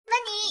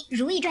《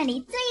如懿传》里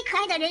最可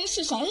爱的人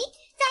是谁？在《如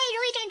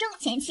懿传》中，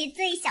前期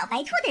最小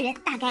白兔的人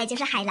大概就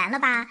是海兰了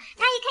吧？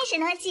她一开始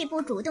呢，既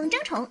不主动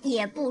争宠，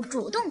也不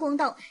主动宫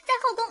斗，在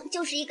后宫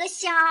就是一个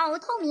小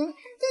透明。毕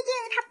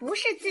竟她不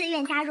是自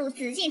愿加入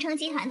紫禁城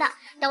集团的，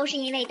都是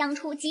因为当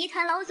初集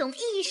团老总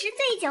一时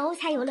醉酒，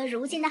才有了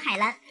如今的海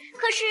兰。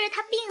可是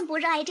她并不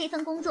热爱这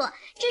份工作，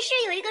只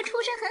是有一个出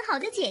身很好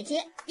的姐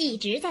姐一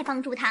直在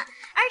帮助她，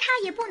而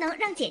她也不能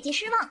让姐姐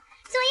失望。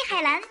所以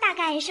海兰大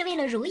概是为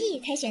了如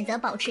懿才选择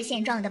保持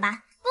现状的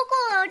吧。不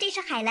过这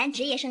是海兰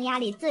职业生涯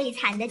里最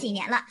惨的几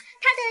年了，她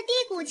的低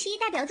谷期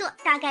代表作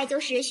大概就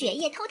是《雪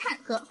夜偷探》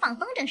和《放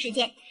风筝事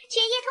件》。《雪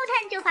夜偷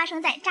探》就发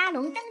生在扎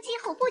龙登基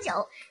后不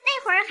久，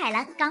那会儿海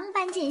兰刚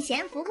搬进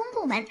咸福宫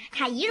部门，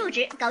她一入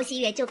职，高希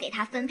月就给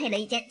她分配了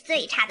一间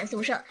最差的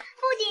宿舍，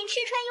不仅吃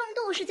穿用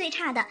度是最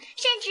差的，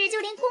甚至就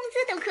连工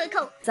资都克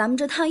扣。咱们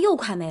这炭又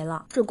快没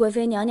了，这贵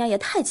妃娘娘也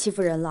太欺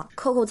负人了，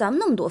克扣咱们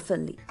那么多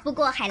份礼。不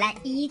过海兰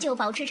依旧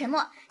保持沉默，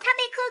她被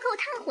克扣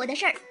炭火的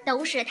事儿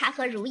都是她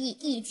和如懿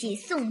一起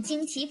诵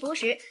经祈福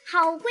时，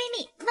好闺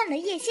蜜问了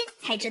叶心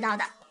才知道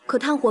的。可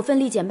炭火分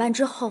力减半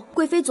之后，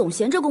贵妃总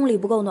嫌这宫里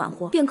不够暖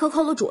和，便克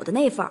扣了主的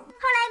那份。后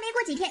来没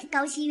过几天，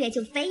高希月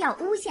就非要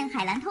诬陷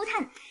海兰偷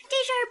炭，这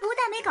事儿不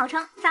但没搞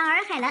成，反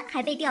而海兰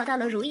还被调到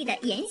了如懿的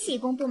延禧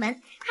宫部门。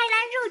海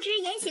兰入职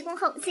延禧宫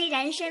后，虽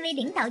然身为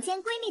领导兼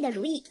闺蜜的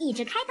如懿一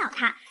直开导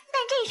她，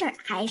但这事儿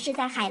还是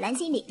在海兰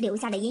心里留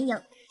下了阴影。看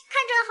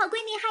着好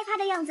闺蜜害怕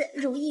的样子，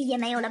如懿也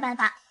没有了办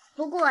法。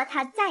不过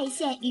她再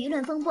现舆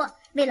论风波，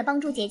为了帮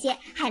助姐姐，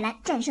海兰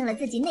战胜了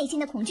自己内心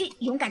的恐惧，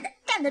勇敢地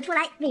站了出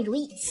来，为如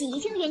懿洗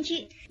清冤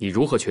屈。你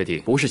如何确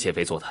定不是贤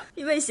妃做的？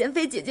因为贤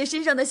妃姐姐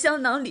身上的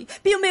香囊里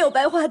并没有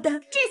白花丹。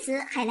至此，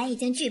海兰已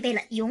经具备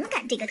了勇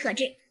敢这个特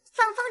质。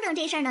放风筝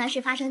这事儿呢，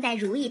是发生在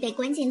如懿被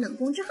关进冷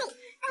宫之后。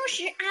当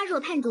时阿若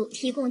叛主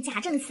提供假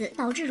证词，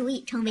导致如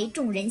懿成为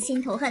众人心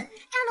头恨。扎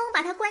龙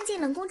把她关进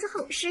冷宫之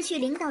后，失去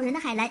领导人的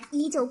海兰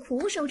依旧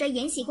苦守着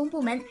延禧宫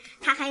部门。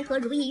她还和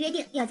如懿约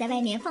定要在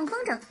外面放风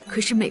筝，可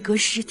是每隔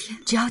10天，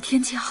只要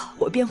天气好，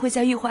我便会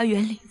在御花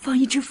园里放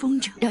一只风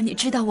筝，让你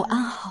知道我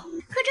安好。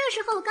可这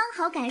时候刚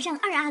好赶上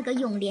二阿哥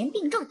永莲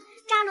病重，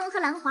扎龙和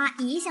兰华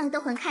一向都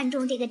很看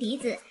重这个嫡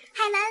子。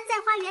海兰在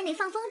花园里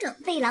放风筝，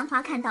被兰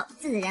华看到，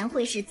自然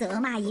会是责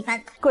骂一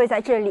番。跪在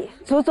这里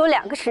足足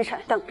2个时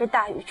辰，等着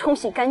大雨冲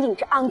洗干净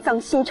这肮脏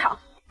心肠。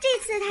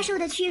这次他受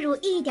的屈辱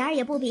一点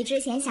也不比之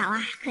前小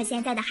啊！可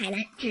现在的海兰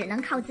只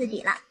能靠自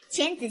己了。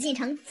全紫禁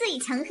城最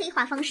强黑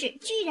化方式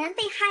居然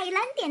被海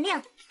兰点亮。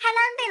海兰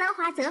被兰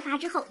华责罚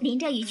之后，淋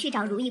着雨去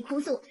找如懿哭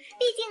诉。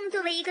毕竟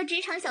作为一个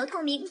职场小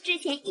透明，之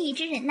前一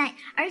直忍耐，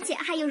而且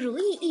还有如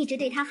懿一直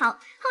对她好，后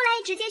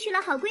来直接去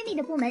了好闺蜜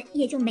的部门，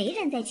也就没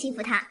人再欺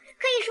负她。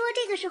可以说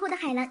这个时候的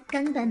海兰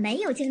根本没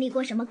有经历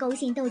过什么勾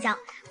心斗角，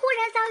忽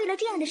然遭遇了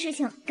这样的事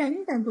情，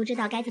根本不知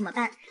道该怎么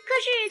办。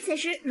可是此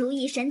时如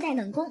懿身在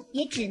冷宫，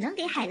也只能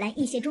给海兰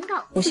一些忠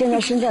告。我现在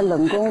身在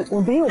冷宫，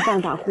我没有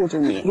办法护着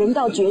你，人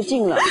到绝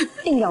境了，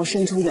定要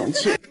生出勇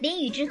气。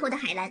淋雨之后的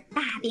海兰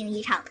大病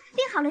一场，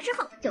病好了之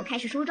后就开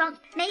始梳妆，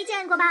没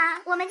见过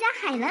吧？我们家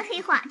海兰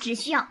黑化只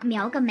需要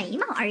描个眉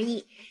毛而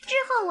已。之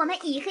后我们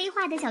已黑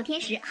化的小天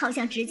使好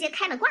像直接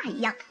开了挂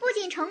一样，不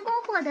仅成功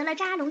获得了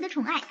扎龙的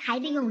宠爱，还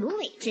利用芦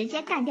苇直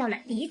接干掉了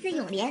嫡子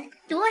永莲，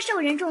多受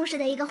人重视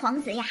的一个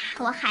皇子呀！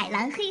我海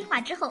兰黑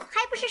化之后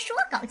还不是说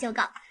搞就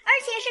搞，而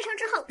且事成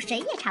之后谁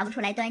也查不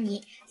出来端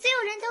倪，所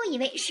有人都以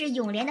为是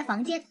永莲的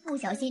房间不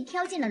小心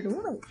飘进了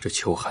芦苇。这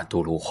秋寒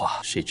度芦花，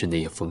谁知那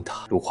夜风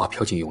大，芦花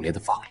飘进永莲的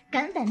房，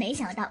根本没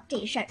想到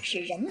这事儿是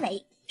人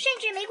为。甚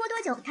至没过多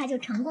久，他就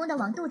成功的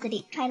往肚子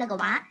里揣了个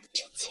娃，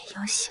臣妾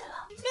有喜了。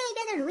另一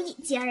边的如懿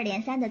接二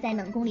连三的在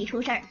冷宫里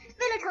出事儿，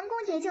为了成功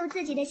解救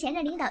自己的前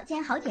任领导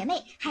兼好姐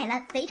妹，海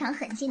兰非常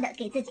狠心的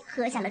给自己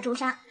喝下了朱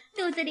砂，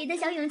肚子里的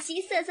小勇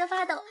气瑟瑟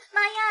发抖。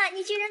妈呀，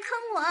你居然坑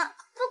我！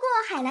不过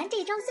海兰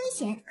这招虽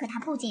险，可她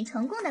不仅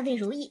成功的为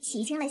如懿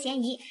洗清了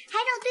嫌疑，还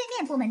让对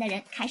面部门的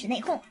人开始内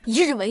讧。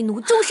一日为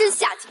奴，终身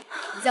下贱。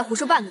你再胡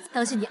说半个字，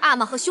当心你阿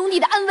玛和兄弟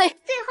的安危。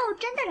最后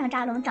真的让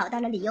扎龙找到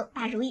了理由，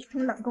把如懿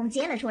从冷宫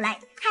接了出来。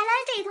海兰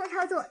这一通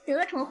操作，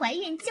得宠怀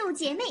孕救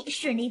姐妹，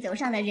顺利走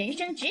上了人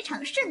生职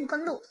场顺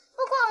风路。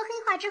不过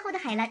黑化之后的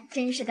海兰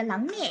真是个狼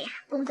灭呀，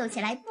宫斗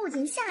起来不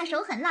仅下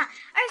手狠辣，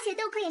而且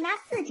都可以拿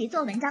自己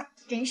做文章，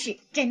真是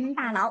真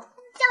大佬。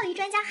教育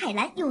专家海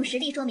兰用实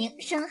力说明，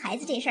生孩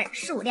子这事儿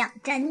数量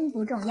真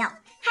不重要。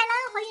海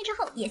兰怀孕之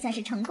后也算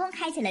是成功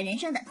开启了人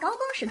生的高光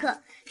时刻，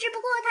只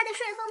不过她的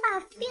顺风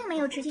buff 并没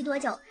有持续多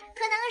久，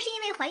可能是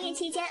因为怀孕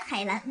期间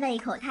海兰胃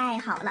口太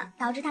好了，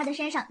导致她的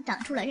身上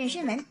长出了妊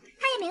娠纹。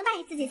她也明白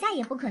自己再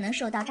也不可能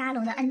受到扎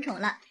龙的恩宠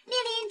了，面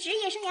临职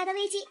业生涯的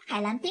危机，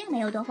海兰并没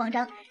有多慌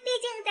张，毕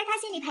竟在她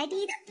心里排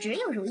第一的只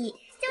有如懿，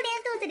就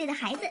连肚子里的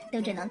孩子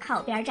都只能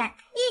靠边站。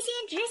一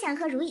心只想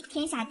和如懿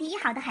天下第一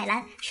好的海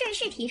兰顺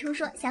势提出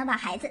说想把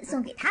孩子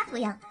送给她抚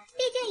养，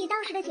毕竟以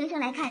当时的情形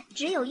来看，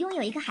只有拥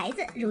有一个孩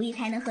子，如懿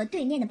才能和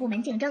对面的部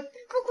门竞争。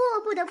不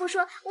过不得不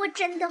说，我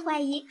真的怀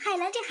疑海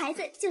兰这孩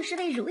子就是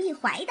为如懿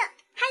怀的。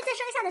孩子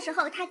生下的时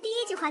候，她第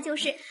一句话就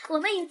是我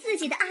们有自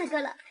己的阿哥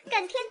了，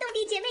感天动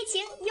地姐妹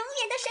情永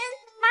远的神。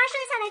娃生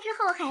下来之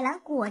后，海兰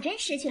果真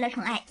失去了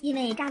宠爱，因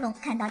为扎龙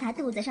看到她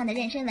肚子上的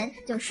妊娠纹，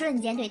就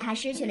瞬间对她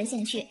失去了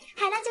兴趣。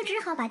海兰就只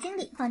好把精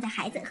力放在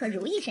孩子和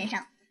如意身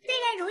上。虽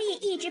然如意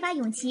一直把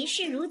永琪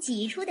视如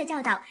己出的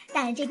教导，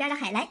但这边的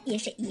海兰也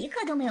是一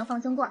刻都没有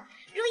放松过。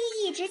如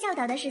意一直教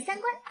导的是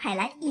三观，海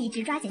兰一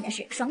直抓紧的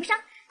是双商，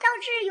导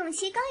致永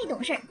琪刚一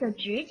懂事就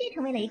直接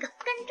成为了一个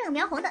根正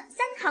苗红的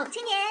三好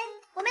青年。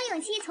我们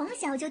永琪从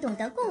小就懂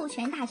得顾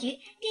全大局，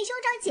给兄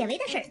长解围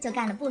的事儿就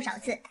干了不少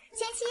次。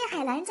前期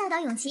海兰教导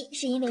永琪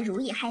是因为如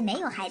意还没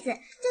有孩子，就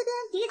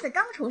跟嫡子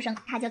刚出生，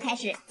他就开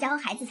始教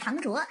孩子藏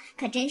拙，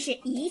可真是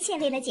一切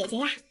为了姐姐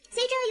呀。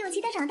随着永琪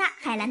的长大，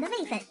海兰的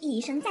位分一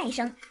升再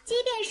升，即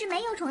便是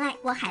没有宠爱，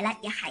我海兰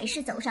也还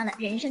是走上了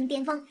人生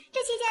巅峰。这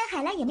期间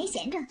海兰也没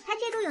闲着，他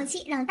借助永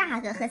琪让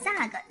大哥和三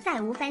阿哥再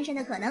无翻身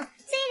的可能。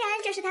虽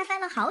然这是他翻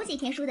了好几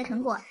天书的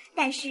成果，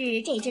但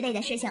是这之类的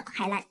事情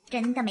海兰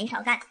真的没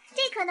少干。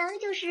这可能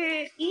就是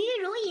于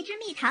如意之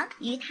蜜糖，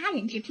于他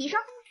人之砒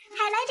霜。海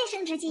兰这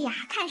升职记呀，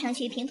看上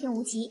去平平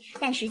无奇，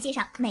但实际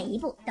上每一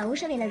步都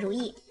是为了如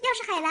意。要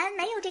是海兰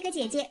没有这个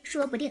姐姐，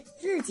说不定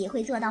自己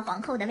会坐到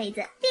皇后的位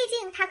子。毕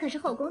竟她可是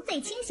后宫最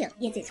清醒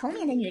也最聪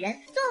明的女人，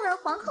坐稳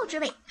皇后之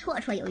位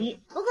绰绰有余。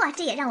不过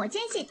这也让我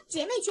坚信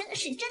姐妹情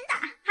是真的。好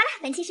了，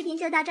本期视频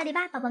就到这里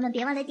吧，宝宝们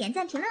别忘了点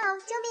赞评论哦，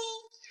救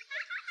命！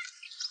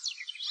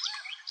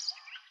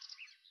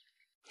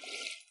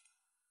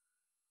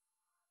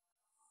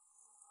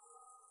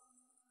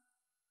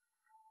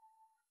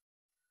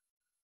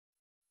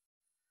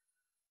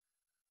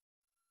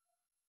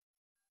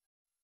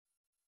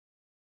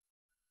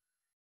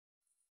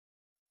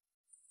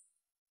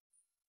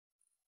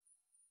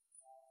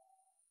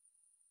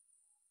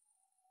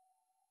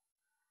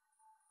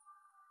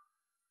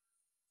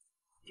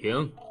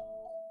停！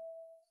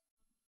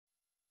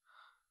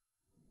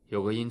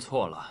有个音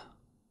错了，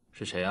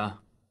是谁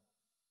啊？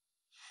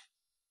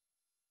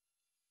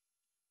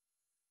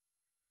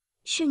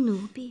是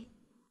奴婢。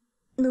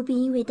奴婢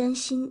因为担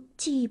心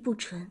记忆不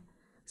纯，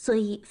所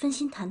以分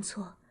心弹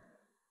错。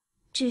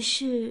只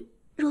是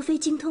若非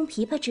精通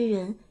琵琶之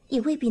人，也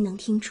未必能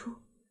听出。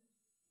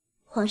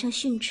皇上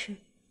训斥，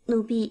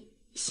奴婢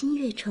心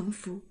悦诚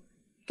服，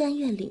甘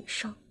愿领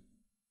受。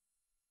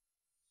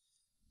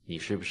你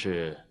是不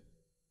是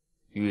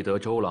欲得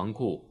周郎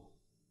顾，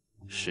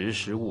时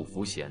时勿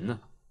拂弦呢？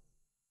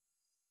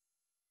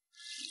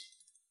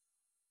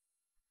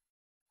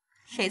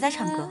谁在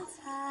唱歌？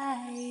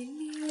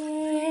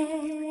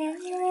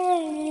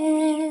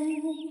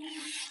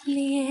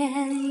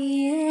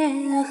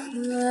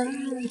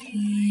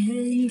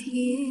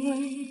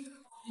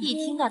一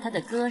听到他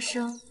的歌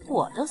声，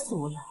我都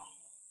酥了，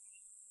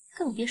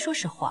更别说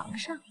是皇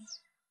上。玉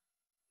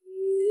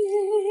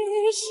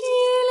溪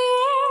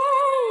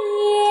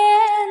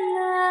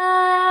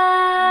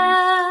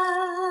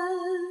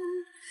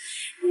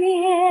莲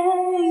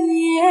莲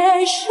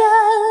叶深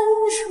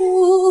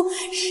处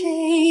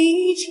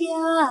谁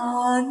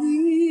家女？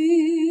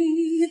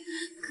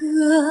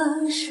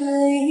隔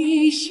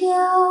水小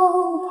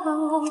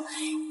袍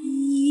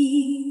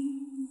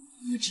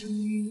一枝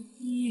雨。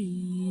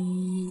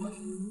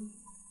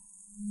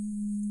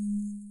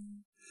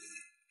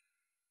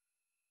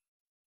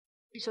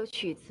这首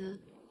曲子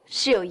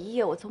是有一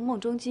夜我从梦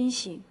中惊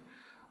醒，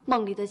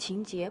梦里的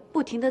情节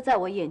不停地在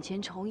我眼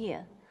前重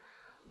演。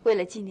为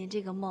了纪念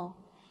这个梦，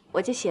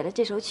我就写了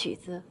这首曲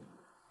子。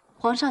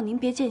皇上您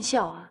别见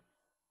笑啊。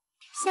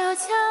小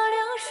桥流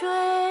水，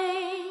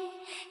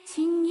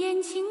轻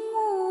言轻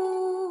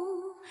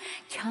舞，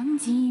长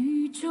寄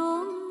雨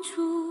中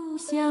初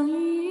相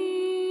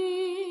遇。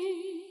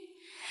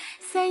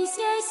三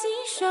弦细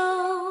手，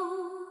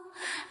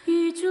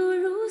玉珠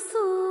如素，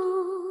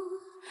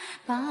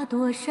把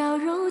多少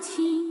柔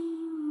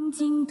情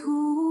尽吐。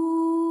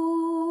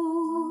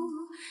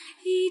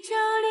一朝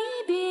离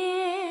别，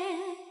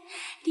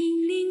叮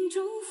咛嘱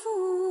咐，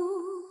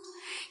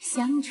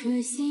香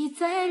车系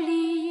在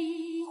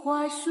梨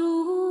花树。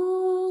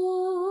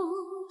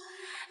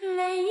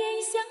泪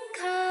眼相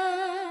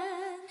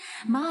看，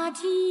马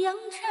蹄扬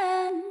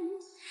尘，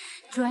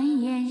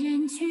转眼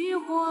人去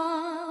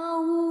花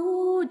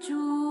无主。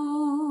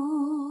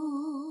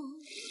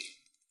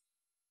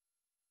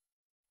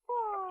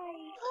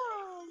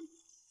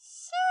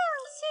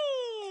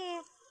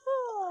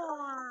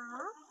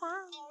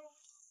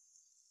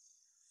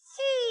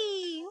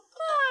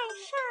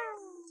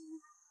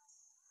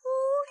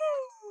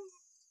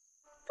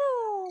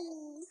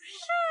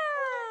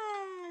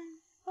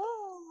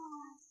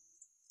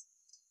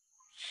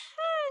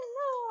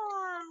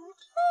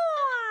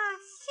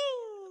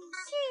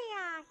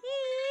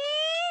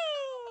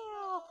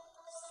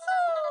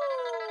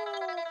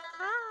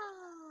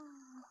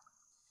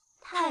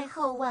太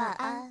后晚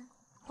安，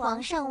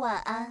皇上晚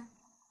安。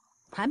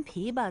弹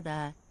琵琶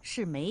的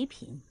是梅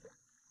嫔，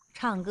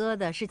唱歌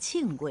的是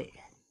庆贵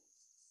人。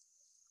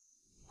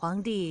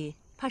皇帝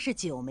怕是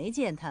久没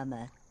见他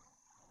们，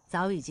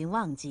早已经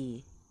忘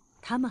记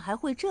他们还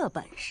会这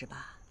本事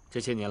吧？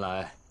这些年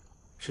来，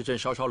是朕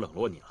稍稍冷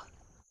落你了。